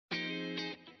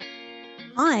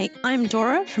Hi, I'm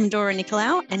Dora from Dora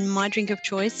Nicolau, and my drink of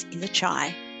choice is a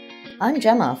chai. I'm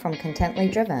Gemma from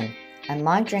Contently Driven, and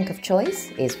my drink of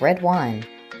choice is red wine.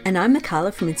 And I'm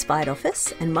Mikala from Inspired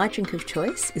Office, and my drink of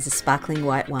choice is a sparkling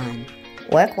white wine.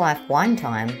 Work-life wine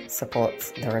time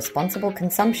supports the responsible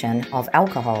consumption of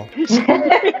alcohol.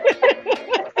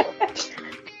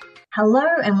 Hello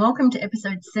and welcome to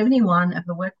episode 71 of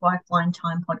the Work-Life Wine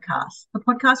Time podcast, the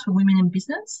podcast for women in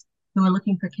business who are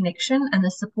looking for connection and the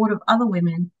support of other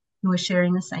women who are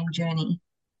sharing the same journey.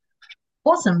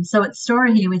 Awesome. So it's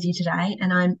Dora here with you today,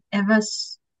 and I'm ever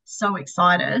so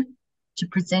excited to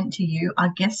present to you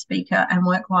our guest speaker and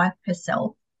work wife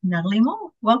herself, Natalie Moore.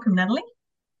 Welcome, Natalie.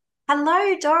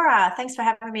 Hello, Dora. Thanks for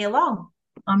having me along.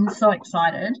 I'm so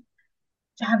excited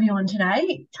to have you on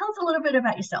today. Tell us a little bit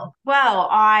about yourself. Well,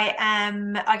 I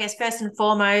am, first and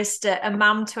foremost, a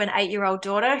mum to an 8-year-old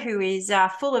daughter who is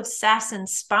full of sass and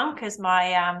spunk, as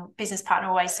my business partner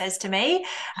always says to me.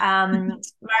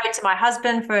 Married to my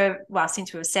husband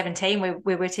since we were 17,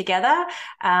 we were together,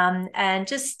 and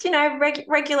just,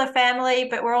 regular family,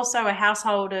 but we're also a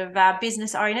household of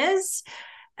business owners,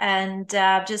 and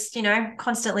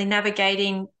constantly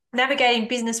navigating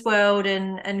business world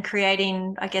and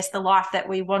creating, the life that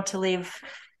we want to live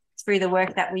through the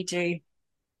work that we do.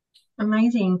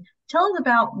 Amazing. Tell us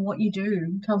about what you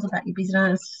do. Tell us about your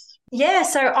business. Yeah,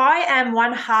 so I am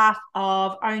one half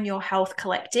of Own Your Health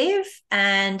Collective,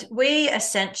 and we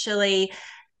essentially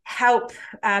help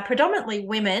predominantly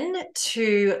women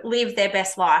to live their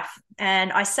best life.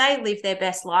 And I say live their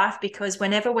best life because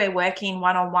whenever we're working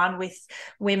one-on-one with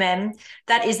women,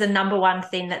 that is the number one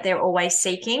thing that they're always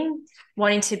seeking,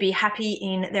 wanting to be happy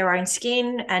in their own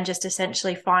skin and just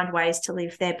essentially find ways to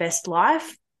live their best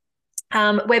life.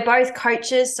 We're both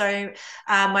coaches. So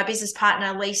my business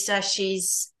partner, Lisa,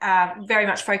 she's very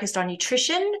much focused on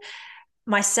nutrition.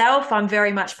 Myself, I'm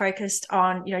very much focused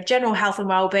on, general health and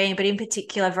well-being, but in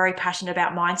particular, very passionate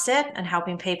about mindset and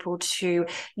helping people to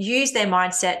use their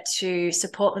mindset to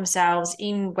support themselves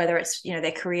in whether it's,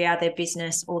 their career, their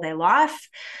business, or their life.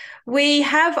 We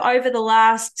have, over the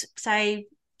last, 2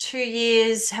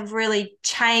 years, have really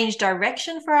changed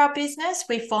direction for our business.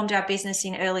 We formed our business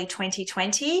in early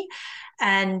 2020.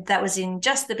 And that was in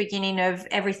just the beginning of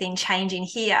everything changing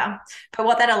here. But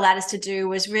what that allowed us to do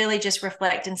was really just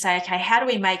reflect and say, okay, how do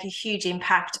we make a huge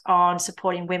impact on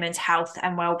supporting women's health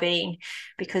and well-being?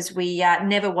 Because we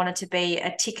never wanted to be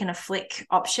a tick and a flick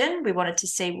option. We wanted to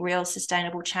see real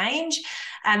sustainable change.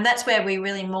 And that's where we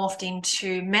really morphed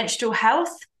into menstrual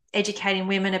health, educating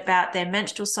women about their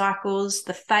menstrual cycles,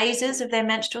 the phases of their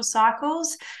menstrual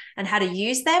cycles, and how to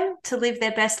use them to live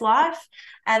their best life.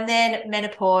 And then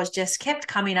menopause just kept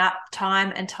coming up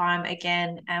time and time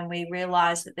again. And we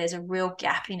realized that there's a real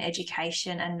gap in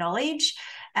education and knowledge,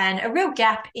 and a real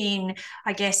gap in,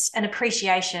 an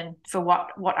appreciation for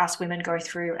what us women go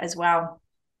through as well.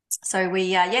 So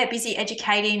we busy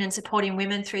educating and supporting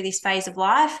women through this phase of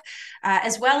life,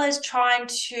 as well as trying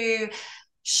to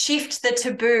shift the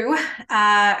taboo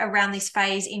around this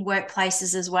phase in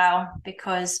workplaces as well,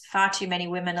 because far too many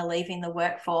women are leaving the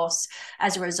workforce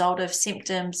as a result of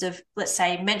symptoms of, let's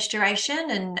say, menstruation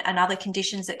and other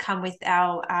conditions that come with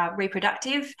our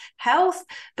reproductive health,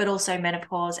 but also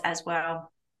menopause as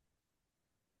well.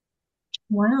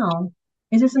 Wow.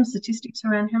 Is there some statistics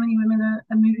around how many women are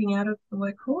moving out of the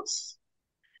workforce?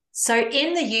 So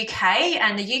in the UK,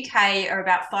 and the UK are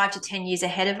about 5 to 10 years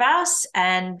ahead of us,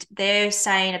 and they're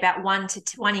saying about 1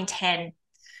 in 10.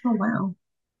 Oh, wow.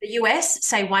 The US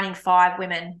say 1 in 5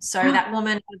 women. So that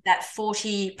woman of that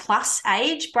 40 plus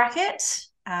age bracket,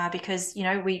 because,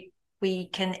 we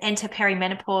can enter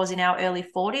perimenopause in our early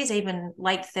 40s, even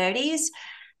late 30s.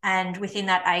 And within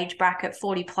that age bracket,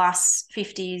 40 plus,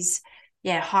 50s,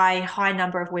 high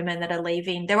number of women that are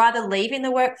leaving. They're either leaving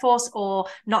the workforce or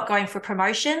not going for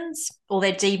promotions, or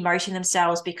they're demoting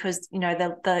themselves because,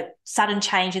 the sudden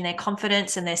change in their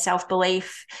confidence and their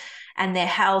self-belief and their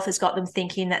health has got them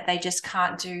thinking that they just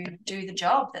can't do the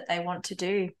job that they want to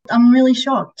do. I'm really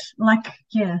shocked.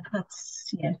 It's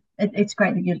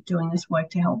great that you're doing this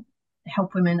work to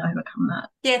help women overcome that.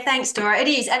 Yeah, thanks, Dora. It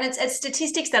is. And it's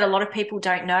statistics that a lot of people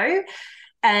don't know.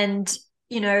 And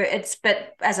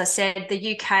but as I said,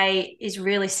 the UK is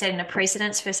really setting a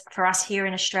precedence for us here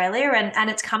in Australia, and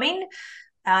it's coming.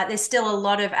 There's still a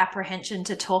lot of apprehension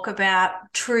to talk about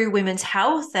true women's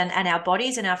health and our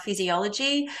bodies and our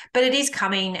physiology, but it is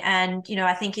coming. And,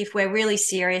 I think if we're really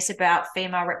serious about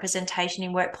female representation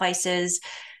in workplaces,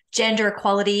 gender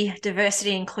equality,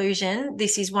 diversity, inclusion,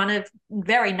 this is one of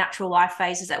very natural life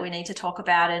phases that we need to talk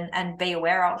about and be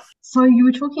aware of. So you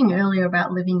were talking earlier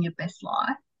about living your best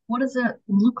life. What does it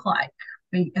look like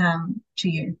to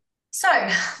you? So,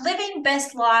 living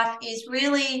best life is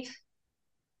really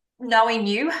knowing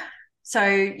you. So,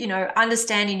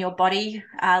 understanding your body,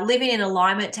 living in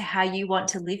alignment to how you want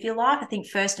to live your life. I think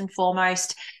first and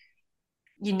foremost,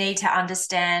 you need to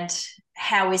understand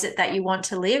how is it that you want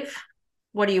to live?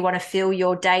 What do you want to fill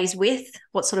your days with?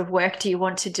 What sort of work do you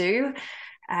want to do?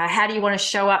 How do you want to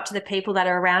show up to the people that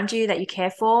are around you that you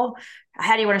care for?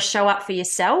 How do you want to show up for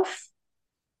yourself?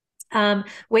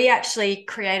 We actually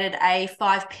created a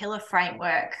 5-pillar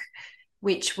framework,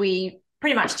 which we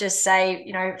pretty much just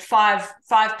say,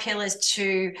 five pillars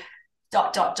to ...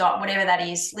 whatever that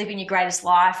is, living your greatest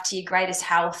life, to your greatest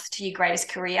health, to your greatest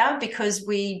career, because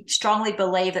we strongly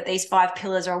believe that these 5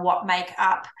 pillars are what make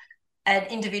up an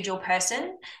individual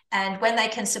person. And when they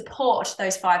can support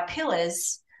those 5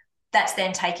 pillars, that's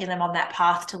then taking them on that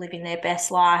path to living their best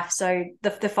life. So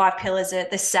the 5 pillars are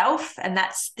the self, and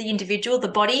that's the individual, the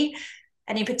body,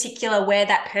 and in particular where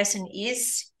that person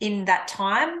is in that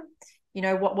time.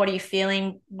 What are you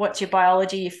feeling? What's your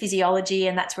biology, your physiology?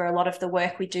 And that's where a lot of the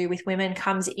work we do with women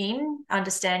comes in,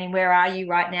 understanding where are you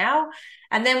right now.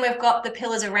 And then we've got the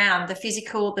pillars around the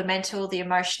physical, the mental, the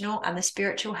emotional, and the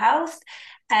spiritual health,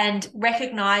 and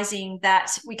recognizing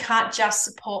that we can't just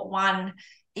support one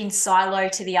in silo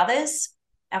to the others.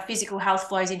 Our physical health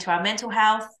flows into our mental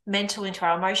health, mental into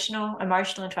our emotional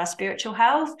into our spiritual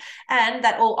health. And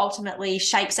that all ultimately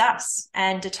shapes us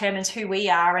and determines who we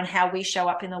are and how we show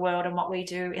up in the world and what we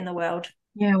do in the world.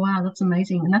 Yeah, wow, that's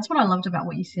amazing. And that's what I loved about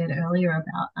what you said earlier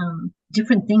about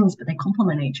different things, but they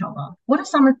complement each other. What are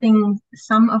some of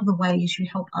the ways you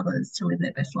help others to live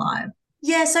their best life?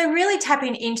 Yeah, so really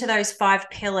tapping into those 5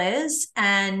 pillars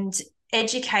and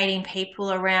educating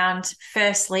people around,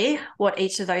 firstly, what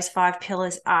each of those 5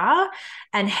 pillars are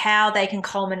and how they can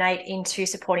culminate into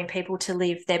supporting people to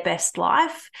live their best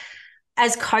life.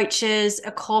 As coaches,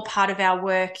 a core part of our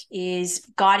work is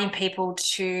guiding people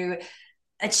to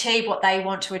achieve what they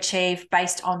want to achieve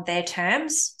based on their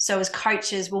terms. So as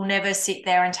coaches, we'll never sit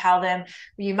there and tell them,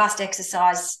 you must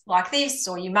exercise like this,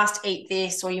 or you must eat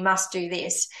this, or you must do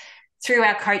this. Through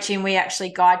our coaching, we actually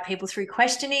guide people through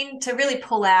questioning to really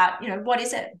pull out, what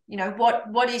is it?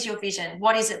 What is your vision?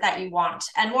 What is it that you want?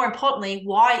 And more importantly,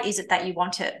 why is it that you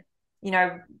want it?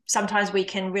 Sometimes we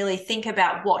can really think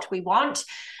about what we want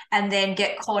and then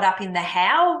get caught up in the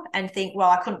how and think,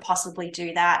 well, I couldn't possibly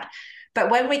do that.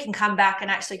 But when we can come back and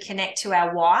actually connect to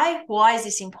our why is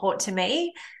this important to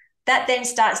me? That then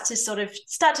starts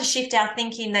to shift our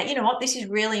thinking that, this is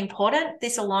really important.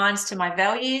 This aligns to my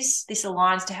values. This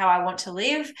aligns to how I want to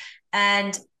live.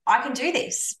 And I can do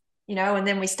this, and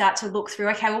then we start to look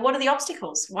through, okay, well, what are the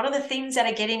obstacles? What are the things that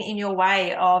are getting in your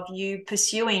way of you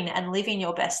pursuing and living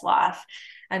your best life,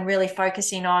 and really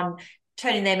focusing on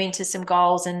turning them into some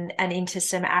goals and into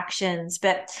some actions.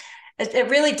 But it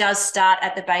really does start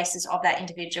at the basis of that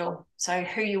individual. So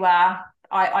who you are.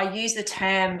 I use the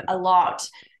term a lot,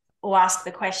 or ask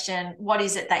the question, what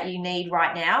is it that you need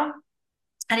right now?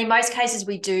 And in most cases,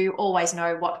 we do always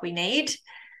know what we need.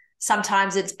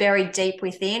 Sometimes it's buried deep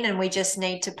within and we just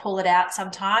need to pull it out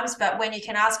sometimes. But when you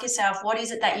can ask yourself, what is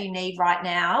it that you need right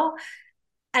now?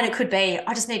 And it could be,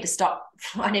 I just need to stop.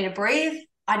 I need to breathe.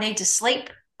 I need to sleep.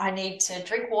 I need to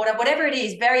drink water, whatever it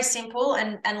is, very simple.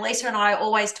 And Lisa and I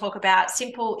always talk about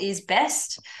simple is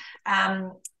best.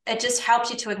 It just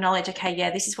helps you to acknowledge, okay, yeah,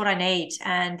 this is what I need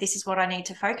and this is what I need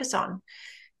to focus on,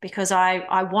 because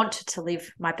I want to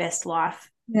live my best life.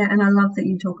 Yeah, and I love that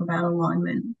you talk about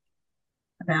alignment,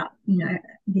 about,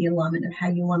 the alignment of how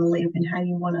you want to live and how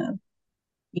you want to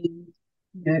be,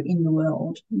 in the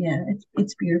world. Yeah,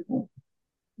 it's beautiful.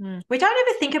 We don't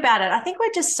ever think about it. I think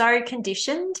we're just so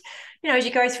conditioned, as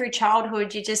you go through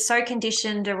childhood, you're just so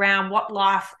conditioned around what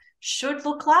life should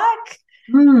look like.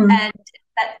 And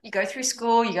that you go through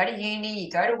school, you go to uni,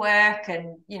 you go to work,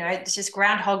 and, it's just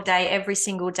Groundhog Day every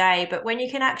single day. But when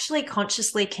you can actually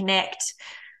consciously connect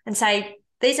and say,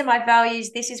 these are my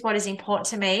values, this is what is important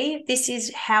to me, this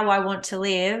is how I want to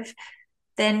live,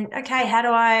 then, okay, how do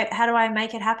I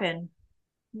make it happen?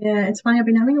 Yeah, it's funny. I've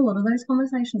been having a lot of those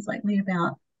conversations lately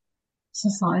about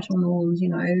societal norms,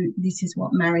 this is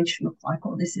what marriage should look like,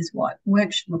 or this is what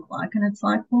work should look like. And it's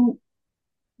like, well,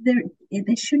 there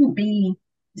shouldn't be,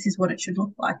 this is what it should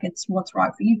look like. It's what's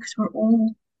right for you, because we're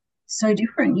all so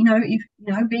different. If,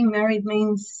 being married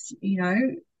means,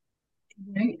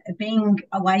 being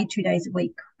away 2 days a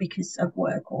week because of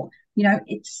work, or,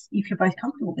 it's, if you're both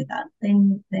comfortable with that,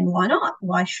 then why not?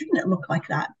 Why shouldn't it look like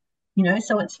that?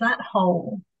 So it's that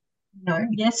whole,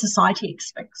 yes, society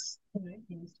expects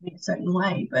things to be a certain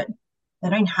way, but they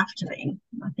don't have to be.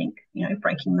 I think,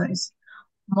 breaking those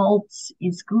molds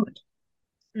is good.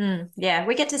 Yeah,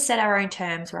 we get to set our own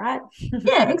terms, right?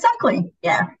 Yeah, exactly.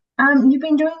 Yeah. You've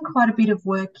been doing quite a bit of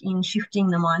work in shifting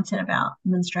the mindset about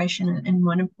menstruation and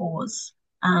menopause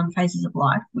phases of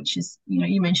life, which is,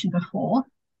 you mentioned before.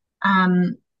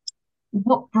 Um,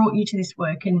 what brought you to this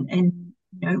work, and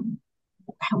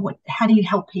how do you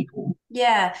help people?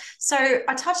 Yeah. So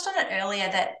I touched on it earlier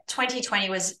that 2020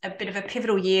 was a bit of a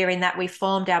pivotal year in that we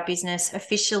formed our business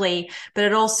officially, but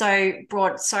it also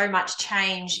brought so much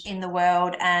change in the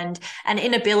world and an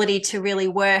inability to really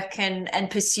work and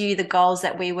pursue the goals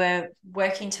that we were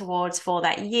working towards for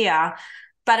that year.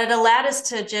 But it allowed us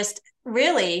to just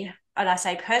really, and I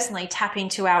say personally, tap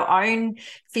into our own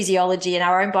physiology and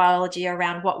our own biology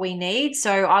around what we need.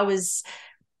 So I was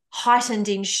heightened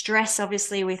in stress,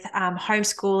 obviously, with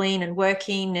homeschooling and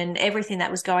working and everything that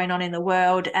was going on in the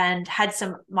world, and had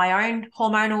my own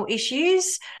hormonal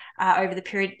issues over the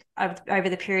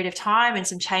period of time, and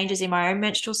some changes in my own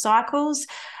menstrual cycles.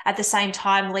 At the same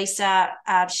time, Lisa,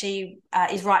 she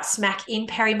is right smack in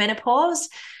perimenopause.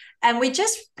 And we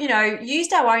just,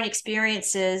 used our own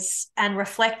experiences and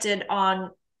reflected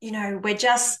on, we're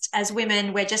just, as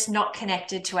women, we're just not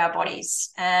connected to our bodies,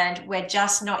 and we're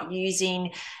just not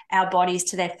using our bodies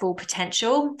to their full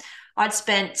potential. I'd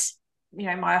spent,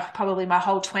 probably my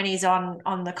whole 20s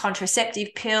on the contraceptive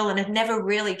pill, and had never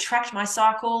really tracked my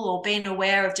cycle or been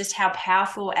aware of just how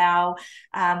powerful our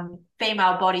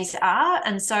female bodies are.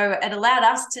 And so it allowed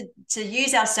us to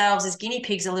use ourselves as guinea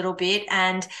pigs a little bit,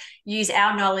 and use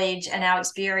our knowledge and our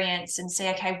experience, and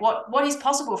say, okay, what is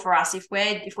possible for us if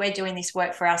we're doing this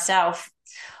work for ourselves.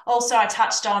 Also, I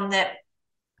touched on that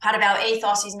part of our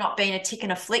ethos is not being a tick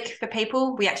and a flick for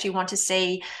people. We actually want to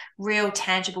see real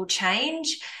tangible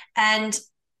change. And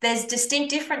there's distinct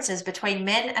differences between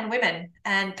men and women.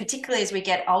 And particularly as we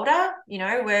get older,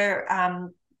 we're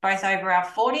both over our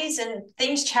 40s, and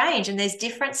things change, and there's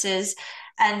differences.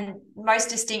 And most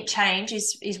distinct change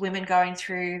is women going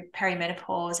through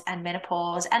perimenopause and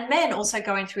menopause, and men also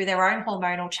going through their own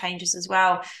hormonal changes as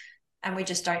well. And we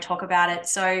just don't talk about it.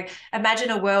 So imagine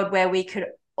a world where we could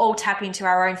all tap into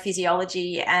our own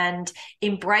physiology and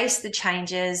embrace the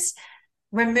changes,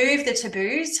 remove the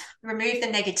taboos, remove the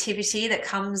negativity that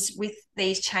comes with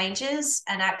these changes,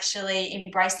 and actually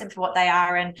embrace them for what they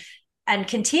are, and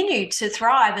continue to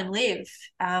thrive and live.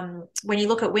 When you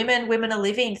look at women are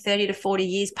living 30 to 40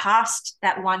 years past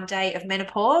that one day of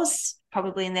menopause,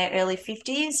 probably in their early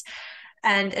 50s.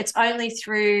 And it's only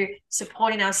through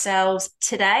supporting ourselves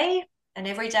today and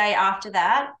every day after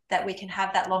that we can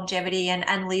have that longevity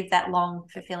and live that long,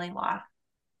 fulfilling life.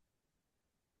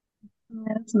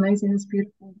 Yeah, that's amazing. That's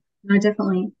beautiful. No,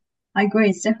 definitely. I agree.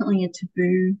 It's definitely a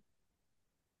taboo,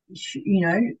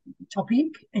 topic,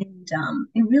 and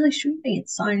it really should be.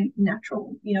 It's so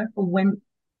natural, for when,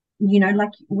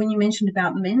 like when you mentioned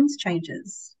about men's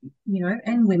changes,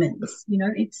 and women's,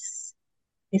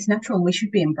 it's natural, and we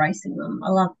should be embracing them. I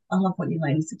love what you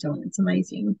ladies are doing. It's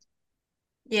amazing.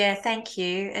 Yeah, thank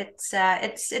you.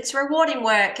 It's rewarding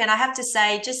work, and I have to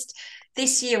say, just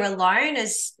this year alone,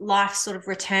 as life sort of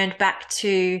returned back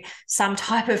to some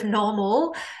type of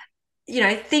normal,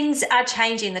 things are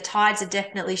changing. The tides are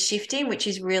definitely shifting, which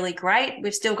is really great.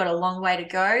 We've still got a long way to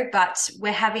go, but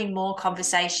we're having more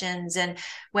conversations. And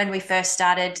when we first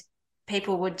started,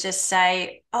 people would just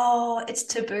say, "Oh, it's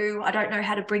taboo. I don't know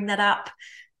how to bring that up."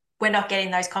 We're not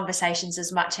getting those conversations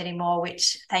as much anymore,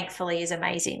 which thankfully is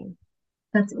amazing.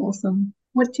 That's awesome.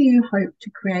 What do you hope to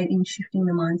create in shifting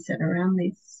the mindset around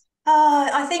this?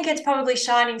 I think it's probably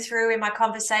shining through in my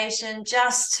conversation,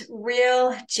 just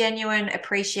real, genuine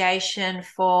appreciation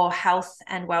for health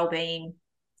and well-being.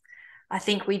 I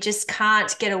think we just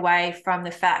can't get away from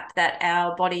the fact that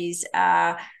our bodies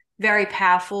are very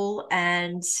powerful,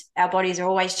 and our bodies are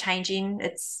always changing.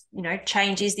 It's,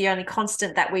 change is the only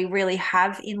constant that we really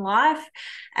have in life.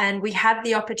 And we have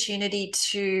the opportunity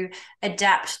to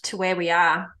adapt to where we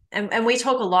are. And we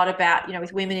talk a lot about,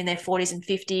 with women in their 40s and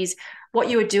 50s, what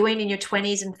you were doing in your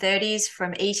 20s and 30s,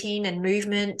 from eating and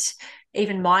movement,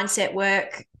 even mindset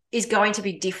work, is going to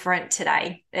be different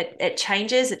today. It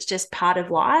changes. It's just part of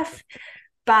life.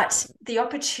 But the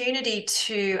opportunity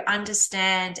to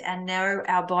understand and know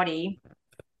our body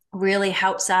really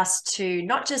helps us to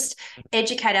not just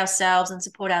educate ourselves and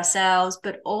support ourselves,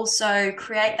 but also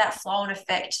create that flow-on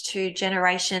effect to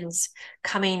generations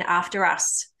coming after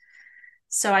us.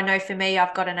 So I know for me,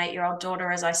 I've got an 8-year-old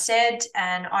daughter, as I said,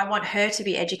 and I want her to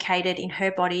be educated in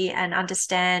her body and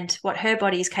understand what her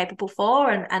body is capable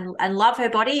for, and love her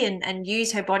body and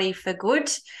use her body for good.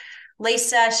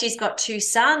 Lisa, she's got 2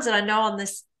 sons, and I know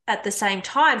at the same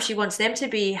time, she wants them to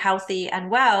be healthy and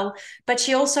well, but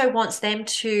she also wants them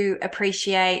to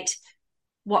appreciate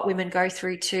what women go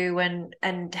through too,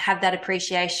 and have that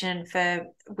appreciation for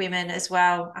women as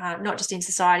well, not just in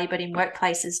society but in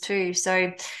workplaces too.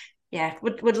 So yeah,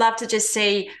 would love to just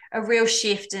see a real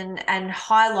shift and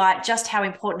highlight just how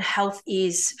important health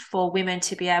is for women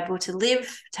to be able to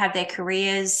live, to have their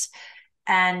careers,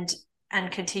 and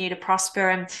continue to prosper.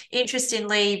 And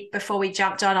interestingly, before we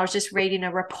jumped on, I was just reading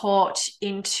a report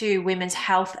into women's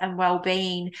health and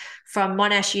well-being from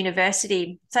Monash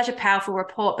University. Such a powerful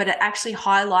report, but it actually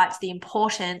highlights the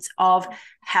importance of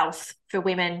health for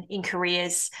women in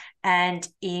careers and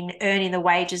in earning the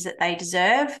wages that they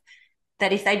deserve.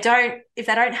 That if they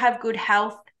don't have good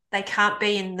health, they can't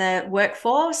be in the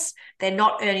workforce. They're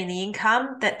not earning the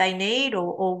income that they need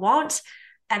or want.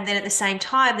 And then at the same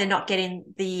time, they're not getting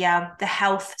the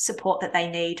health support that they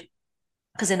need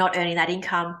because they're not earning that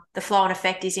income. The flow-on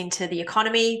effect is into the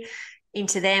economy,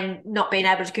 into them not being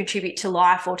able to contribute to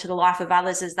life or to the life of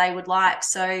others as they would like.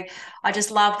 So I just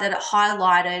love that it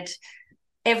highlighted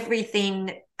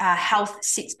everything. Health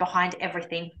sits behind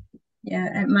everything.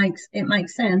 Yeah, it makes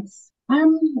sense.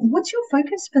 What's your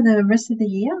focus for the rest of the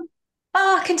year?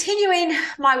 Continuing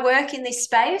my work in this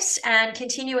space and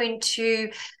continuing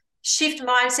to shift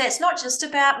mindsets, not just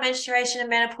about menstruation and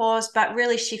menopause, but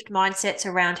really shift mindsets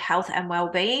around health and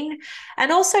well-being.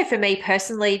 And also for me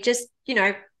personally, just,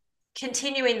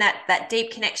 continuing that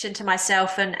deep connection to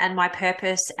myself and my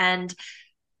purpose, and,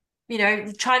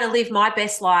 trying to live my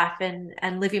best life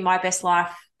and living my best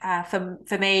life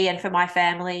for me and for my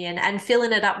family, and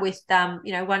filling it up with,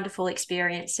 wonderful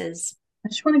experiences. I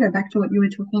just want to go back to what you were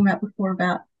talking about before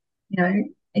about,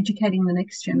 educating the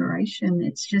next generation.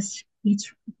 It's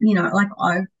like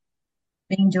I've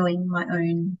been doing my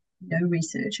own,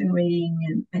 research and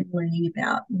reading and learning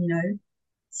about,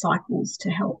 cycles to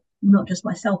help not just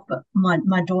myself, but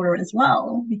my daughter as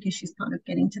well, because she's kind of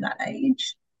getting to that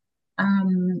age.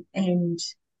 And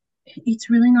it's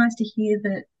really nice to hear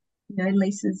that,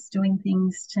 Lisa's doing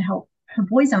things to help her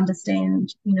boys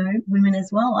understand, women as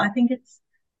well. I think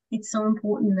it's so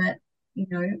important that,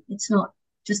 it's not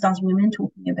just us women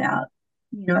talking about,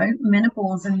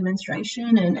 menopause and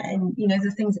menstruation and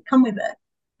the things that come with it,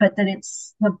 but that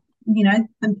it's the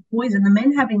boys and the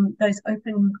men having those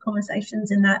open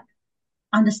conversations and that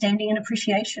understanding and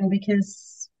appreciation,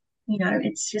 because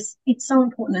it's so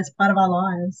important as part of our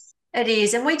lives. It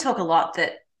is, and we talk a lot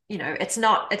that it's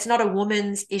not a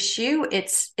woman's issue,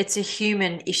 it's a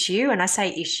human issue. And I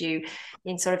say issue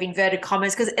in sort of inverted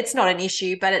commas because it's not an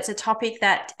issue, but it's a topic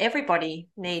that everybody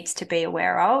needs to be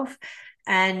aware of.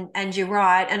 And you're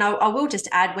right. And I will just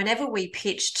add, whenever we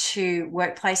pitch to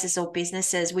workplaces or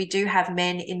businesses, we do have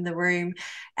men in the room,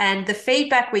 and the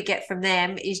feedback we get from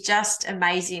them is just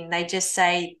amazing. They just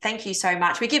say, thank you so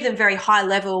much. We give them very high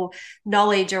level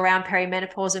knowledge around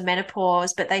perimenopause and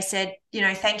menopause, but they said,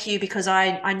 thank you, because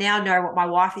I now know what my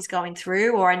wife is going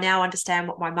through, or I now understand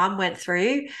what my mum went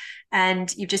through,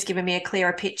 and you've just given me a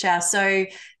clearer picture. So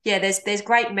yeah, there's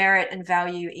great merit and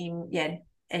value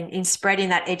in spreading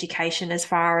that education as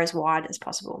far as wide as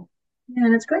possible. Yeah,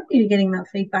 and it's great that you're getting that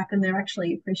feedback and they're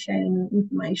actually appreciating the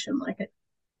information. Like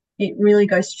it really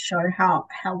goes to show how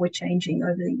we're changing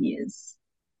over the years.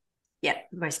 Yeah,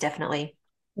 most definitely.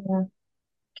 Yeah. Can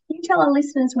you tell our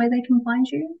listeners where they can find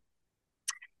you?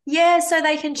 Yeah, so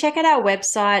they can check out our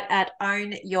website at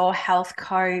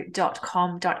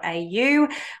ownyourhealthco.com.au.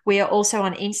 We are also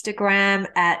on Instagram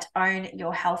at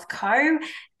ownyourhealthco,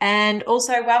 and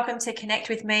also welcome to connect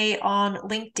with me on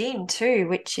LinkedIn too,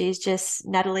 which is just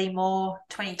Natalie Moore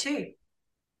 22.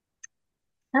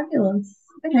 Fabulous.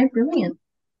 Okay, brilliant.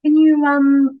 Can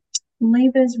you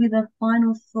leave us with a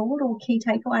final thought or key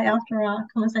takeaway after our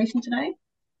conversation today?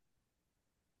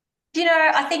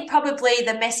 I think probably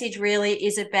the message really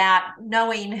is about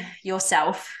knowing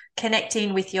yourself,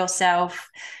 connecting with yourself,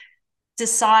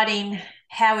 deciding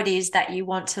how it is that you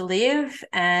want to live,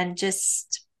 and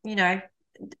just,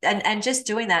 and just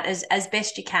doing that as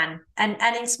best you can, and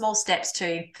in small steps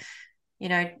too.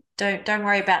 Don't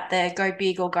worry about the go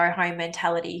big or go home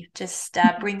mentality. Just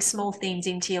bring small things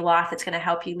into your life that's going to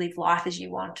help you live life as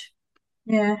you want.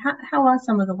 Yeah. How are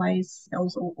some of the ways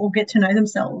themselves or get to know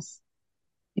themselves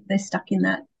if they're stuck in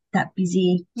that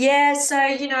busy? Yeah,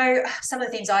 so some of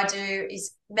the things I do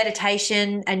is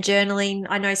meditation and journaling.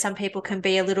 I know some people can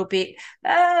be a little bit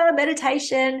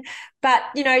meditation, but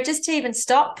just to even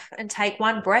stop and take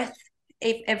one breath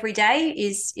every day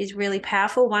is really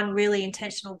powerful. One really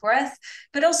intentional breath,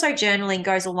 but also journaling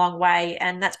goes a long way,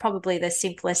 and that's probably the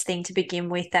simplest thing to begin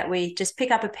with, that we just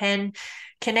pick up a pen,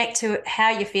 connect to how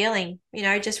you're feeling,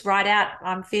 just write out,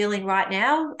 I'm feeling right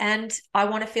now and I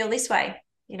want to feel this way.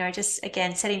 Just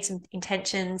again, setting some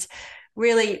intentions,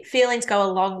 really feelings go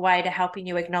a long way to helping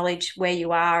you acknowledge where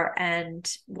you are and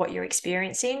what you're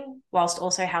experiencing, whilst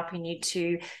also helping you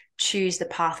to choose the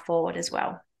path forward as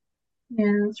well.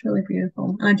 Yeah, that's really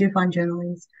beautiful. And I do find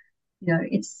journaling,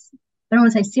 it's, I don't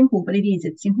want to say simple, but it is.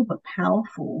 It's simple but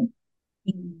powerful.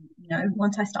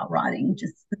 Once I start writing,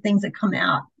 just the things that come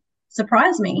out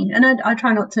surprise me. And I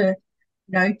try not to,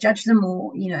 judge them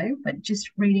or, but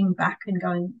just reading back and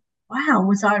going, wow,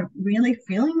 was I really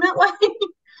feeling that way?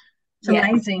 It's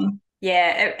amazing.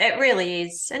 Yeah, it really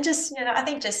is. And just, I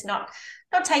think just not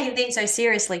taking things so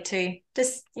seriously too.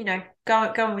 Just,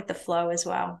 going with the flow as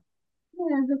well.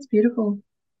 Yeah, that's beautiful.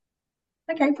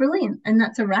 Okay, brilliant. And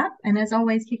that's a wrap. And as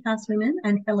always, kick-ass women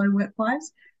and fellow work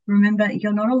wives, remember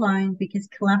you're not alone because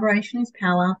collaboration is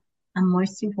power. And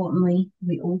most importantly,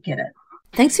 we all get it.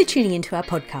 Thanks for tuning into our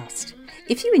podcast.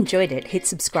 If you enjoyed it, hit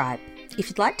subscribe. If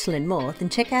you'd like to learn more, then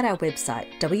check out our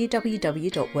website,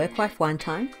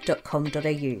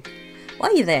 www.workwifewinetime.com.au.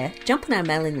 While you're there, jump on our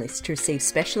mailing list to receive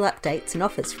special updates and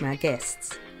offers from our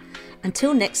guests.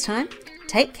 Until next time,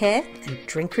 take care and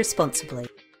drink responsibly.